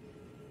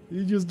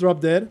 You just drop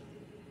dead.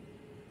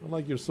 I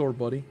like your sword,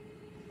 buddy.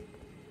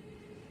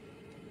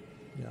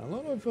 Yeah, a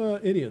lot of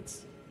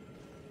idiots.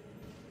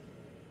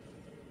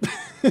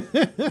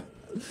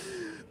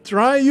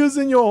 Try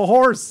using your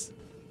horse,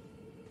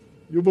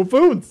 you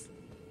buffoons.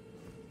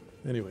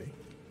 Anyway,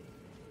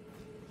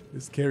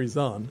 this carries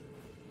on,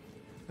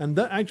 and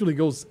that actually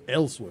goes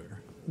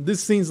elsewhere.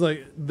 This seems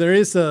like there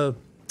is a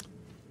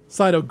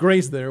site of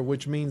grace there,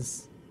 which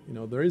means, you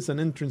know, there is an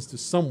entrance to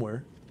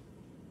somewhere.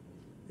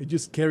 It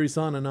just carries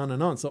on and on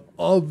and on. So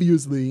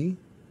obviously,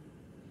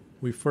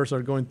 we first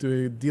are going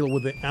to deal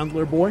with the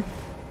Antler Boy,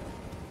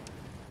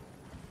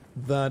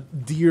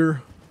 that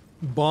deer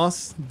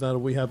boss that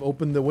we have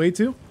opened the way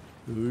to.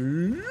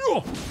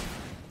 Oh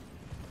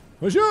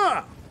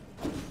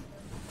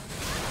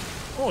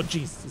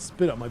jeez, it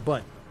spit out my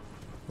butt.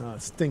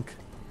 Stink.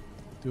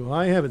 Do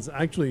I have it?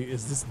 Actually,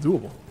 is this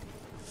doable?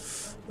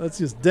 That's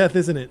just death,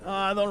 isn't it?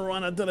 I don't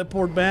want to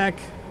teleport back.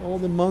 All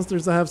the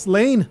monsters I have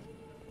slain.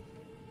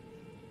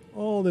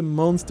 All the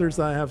monsters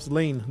I have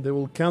slain. They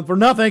will count for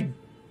nothing.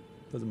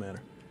 Doesn't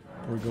matter.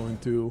 We're going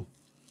to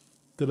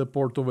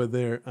teleport over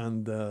there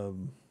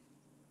and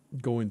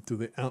go into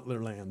the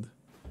Antler Land,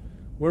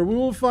 where we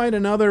will find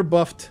another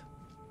buffed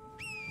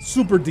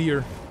super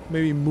deer,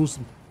 maybe moose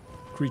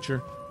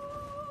creature.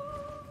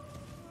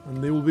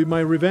 And they will be my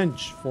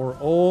revenge for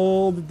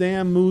all the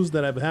damn moose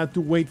that I've had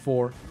to wait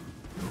for.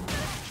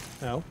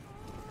 Ow.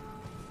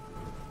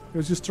 I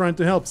was just trying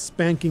to help,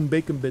 spanking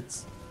bacon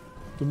bits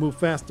to move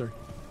faster.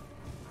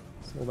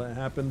 So that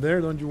happened there,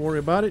 don't you worry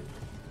about it.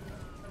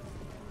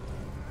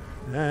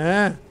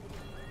 Ah.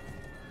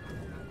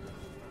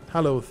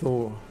 Hello,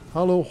 Thor.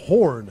 Hello,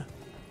 Horn.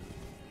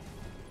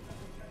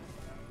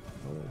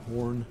 Hello,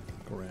 Horn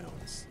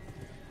grounds.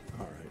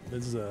 Alright,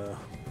 let's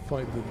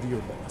fight the deer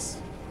boss.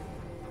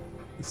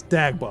 The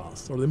stag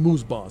boss, or the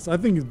moose boss. I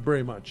think it's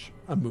very much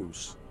a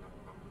moose.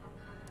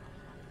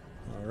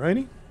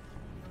 Alrighty.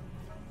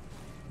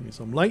 Give me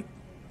some light.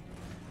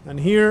 And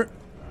here,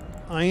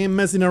 I am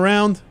messing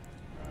around.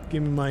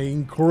 Give me my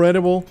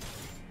incredible,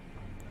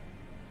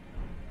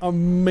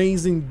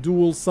 amazing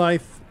dual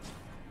scythe.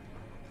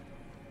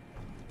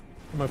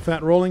 Am I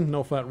fat rolling?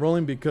 No fat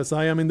rolling, because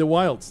I am in the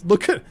wilds.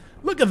 Look at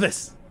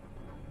this.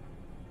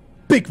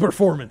 Big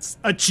performance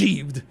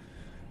achieved.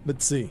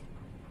 Let's see.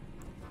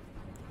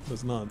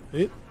 That's not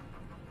it.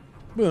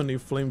 We don't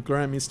need flame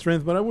grant me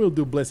strength, but I will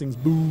do blessings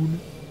boon.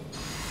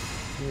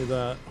 With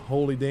that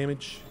holy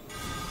damage.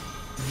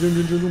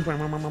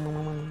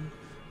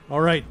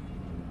 All right.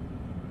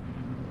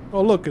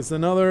 Oh look, it's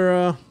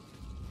another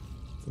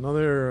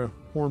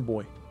horn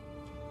boy.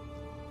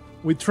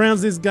 We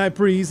trans this guy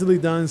pretty easily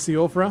down in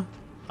Siofra.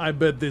 I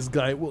bet this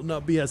guy will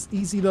not be as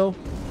easy though.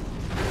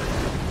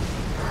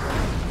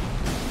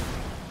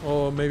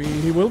 Or maybe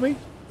he will be.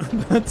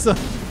 That's not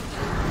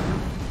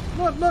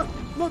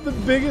the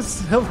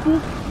biggest health pool.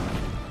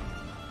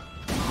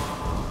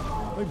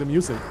 I like the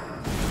music.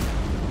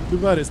 Too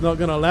bad it's not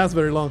gonna last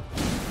very long.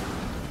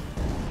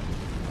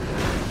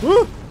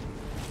 Woo!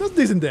 That's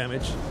decent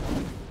damage.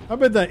 I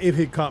bet that if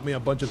he caught me a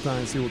bunch of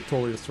times, he would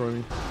totally destroy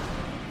me.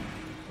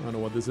 I don't know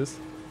what this is.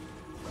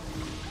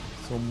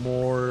 Some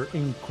more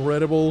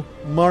incredible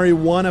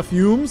marijuana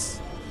fumes.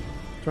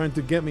 Trying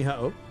to get me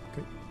oh,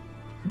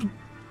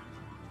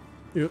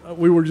 okay.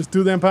 We were just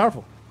too damn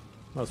powerful.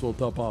 Might as well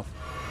top off.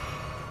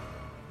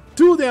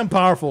 Too damn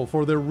powerful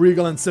for the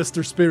regal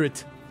ancestor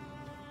spirit.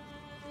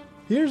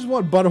 Here's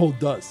what Butthole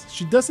does.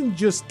 She doesn't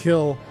just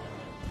kill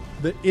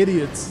the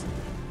idiots.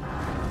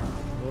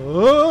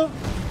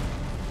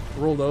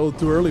 Rolled a little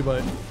too early,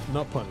 but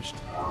not punished.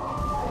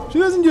 She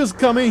doesn't just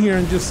come in here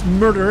and just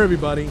murder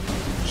everybody.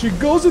 She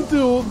goes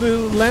into the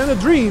land of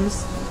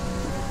dreams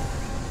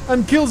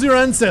and kills your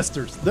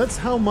ancestors. That's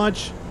how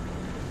much...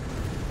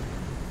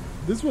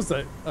 This was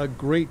a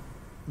great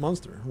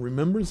monster.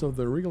 Remembrance of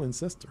the regal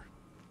ancestor.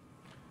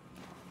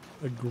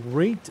 A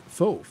great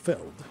foe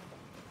felled.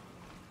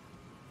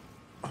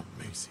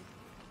 Amazing.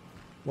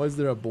 Why is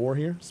there a boar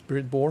here?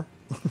 Spirit boar?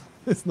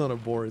 It's not a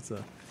boar, it's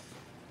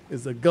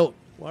a goat.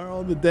 Why are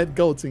all the dead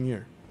goats in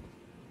here?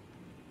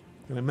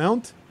 Can I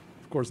mount?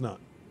 Of course not.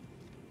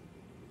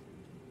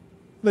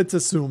 Let's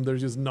assume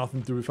there's just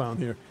nothing to be found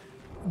here.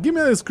 Give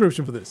me a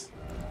description for this.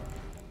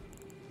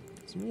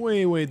 It's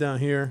way, way down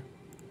here.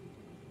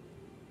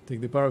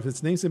 Take the power of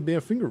its names and be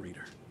a finger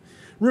reader.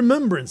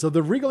 Remembrance of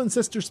the regal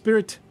ancestor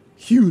spirit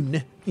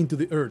hewn into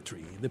the earth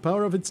tree. The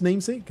power of its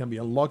namesake can be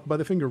unlocked by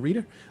the finger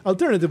reader.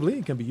 Alternatively,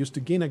 it can be used to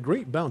gain a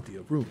great bounty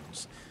of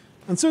runes.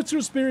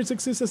 Ancestral spirits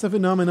exist as a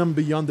phenomenon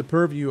beyond the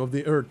purview of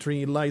the earth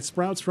tree. Life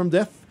sprouts from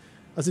death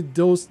as it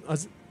does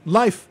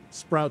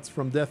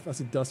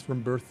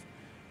from birth.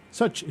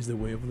 Such is the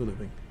way of the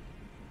living.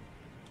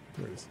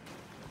 There it is.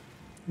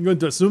 I'm going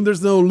to assume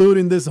there's no loot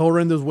in this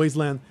horrendous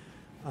wasteland.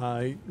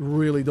 I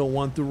really don't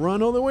want to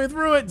run all the way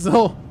through it,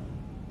 so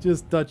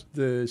just touch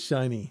the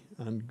shiny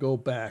and go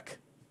back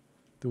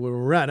to where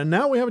we're at. And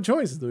now we have a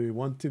choice. Do we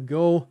want to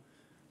go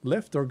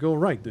left or go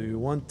right? Do you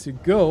want to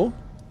go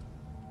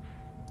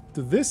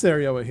to this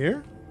area over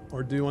here,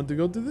 or do you want to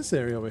go to this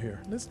area over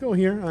here? Let's go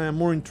here. I am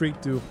more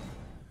intrigued to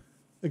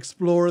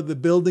explore the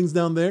buildings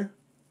down there,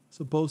 as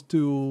opposed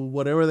to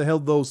whatever the hell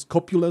those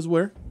cupolas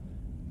were.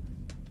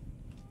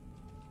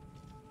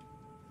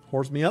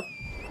 Horse me up.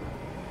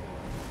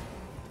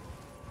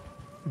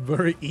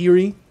 Very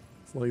eerie.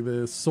 It's like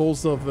the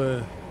souls of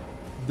the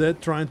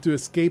dead trying to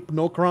escape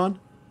Nokron.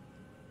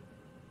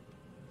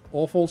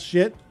 Awful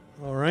shit.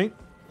 Alright.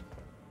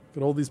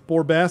 Got all these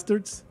poor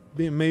bastards.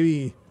 Being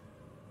maybe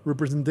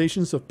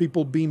representations of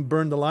people being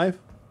burned alive.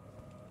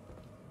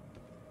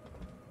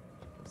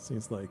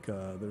 Seems like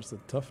there's a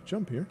tough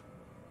jump here.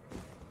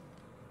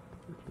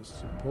 You're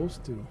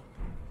supposed to...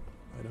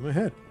 Item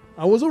ahead.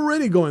 I was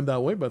already going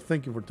that way, but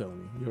thank you for telling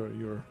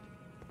me.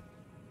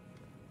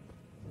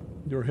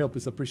 Your help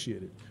is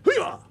appreciated.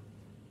 Hoo-yah!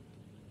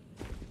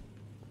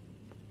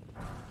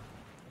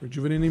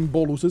 Rejuvenating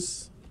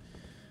boluses.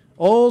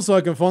 Also,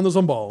 I can fondle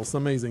some balls.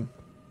 Amazing.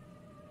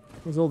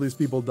 What's all these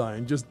people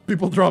dying? Just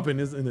people dropping,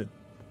 isn't it?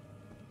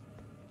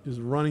 Just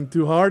running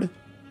too hard.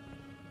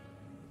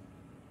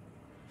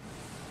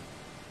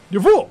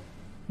 You're full!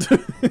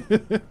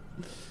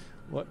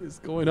 What is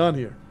going on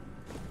here?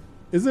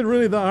 Is it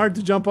really that hard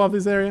to jump off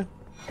this area?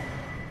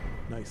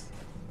 Nice.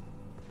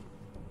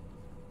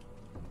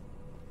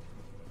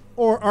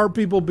 Or are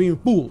people being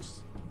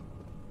fools?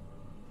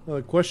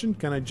 Another question,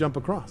 can I jump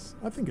across?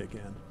 I think I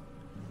can.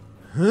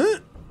 Huh?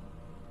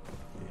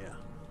 Yeah.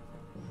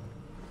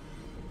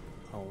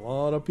 A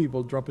lot of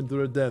people dropping to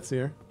their deaths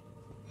here.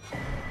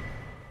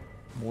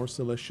 More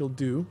celestial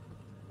dew.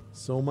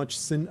 So much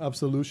sin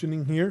absolution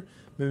in here.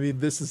 Maybe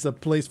this is a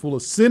place full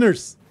of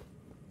sinners.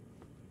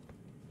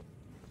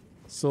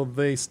 So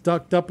they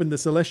stocked up in the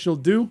celestial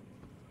dew.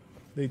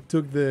 They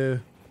took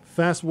the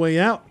fast way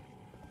out.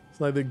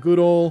 It's like the good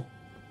old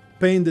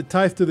paying the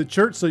tithe to the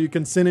church so you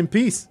can sin in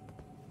peace.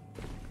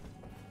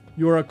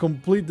 You are a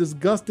complete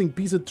disgusting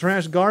piece of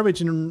trash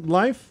garbage in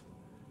life.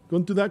 Go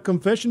into that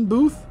confession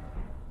booth.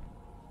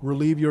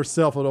 Relieve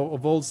yourself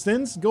of old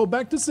sins. Go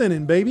back to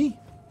sinning, baby.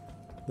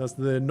 That's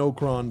the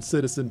Nokron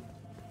citizen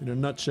in a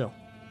nutshell.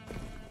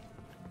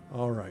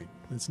 Alright.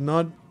 Let's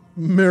not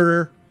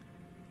mirror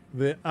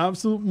the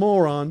absolute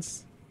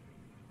morons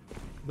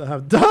that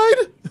have died.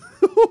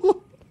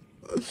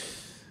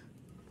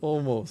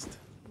 Almost.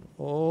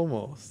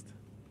 Almost.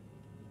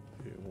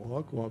 Okay,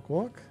 walk, walk,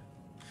 walk.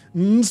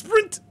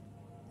 Sprint!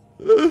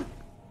 Good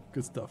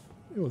stuff.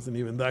 It wasn't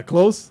even that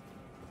close.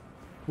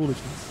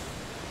 Foolishness.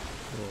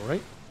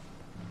 Alright.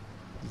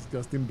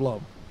 Disgusting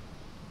blob.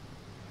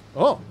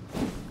 Oh!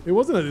 It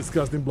wasn't a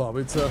disgusting blob.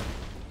 It's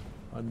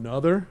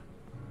another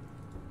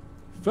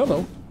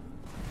fellow.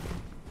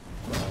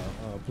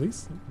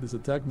 Please. This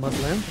attack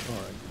must land.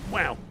 Alright.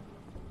 Wow!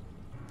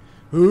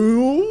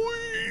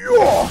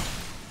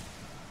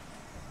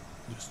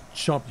 Just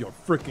chop your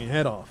freaking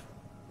head off.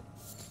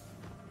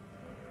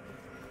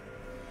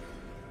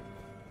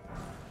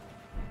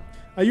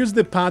 I used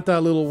the pata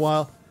a little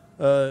while,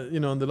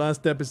 in the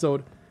last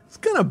episode. It's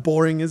kind of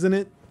boring, isn't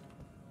it?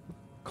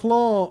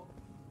 Claw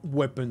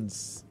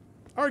weapons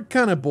are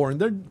kind of boring.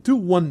 They're too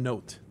one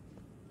note.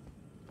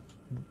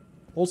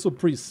 Also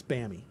pretty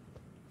spammy.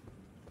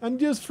 And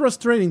just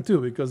frustrating too,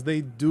 because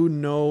they do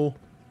know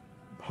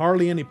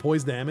hardly any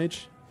poise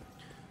damage.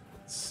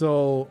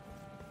 So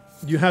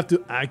you have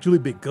to actually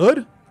be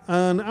good.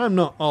 And I'm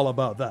not all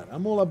about that.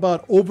 I'm all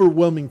about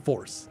overwhelming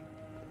force.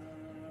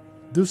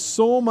 Do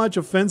so much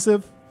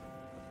offensive,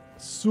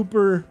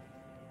 super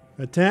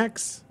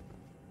attacks.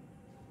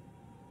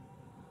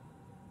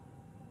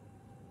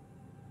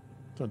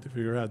 Trying to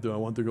figure out, do I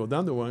want to go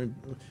down?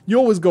 You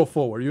always go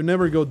forward. You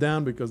never go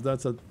down because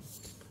that's a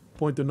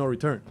point of no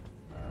return.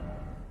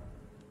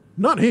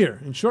 Not here.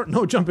 In short,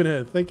 no jumping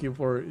ahead. Thank you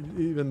for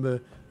even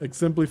the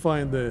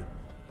exemplifying the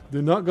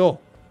do not go.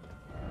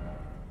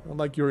 I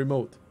like your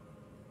remote.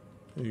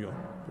 There you go.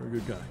 You're a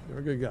good guy. You're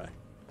a good guy.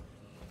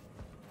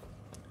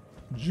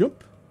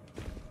 Jump.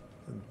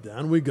 And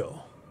down we go.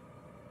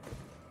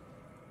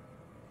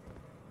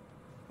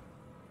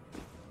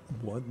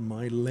 What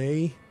might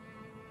lay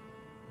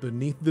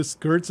beneath the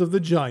skirts of the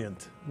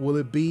giant? Will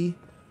it be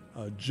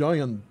a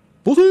giant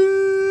pussy?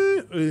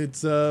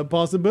 It's a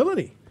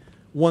possibility.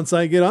 Once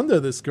I get under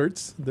the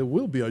skirts, there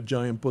will be a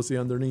giant pussy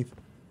underneath.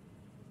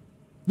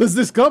 Let's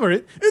discover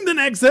it in the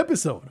next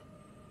episode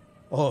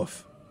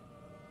of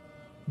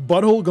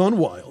Butthole Gone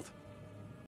Wild.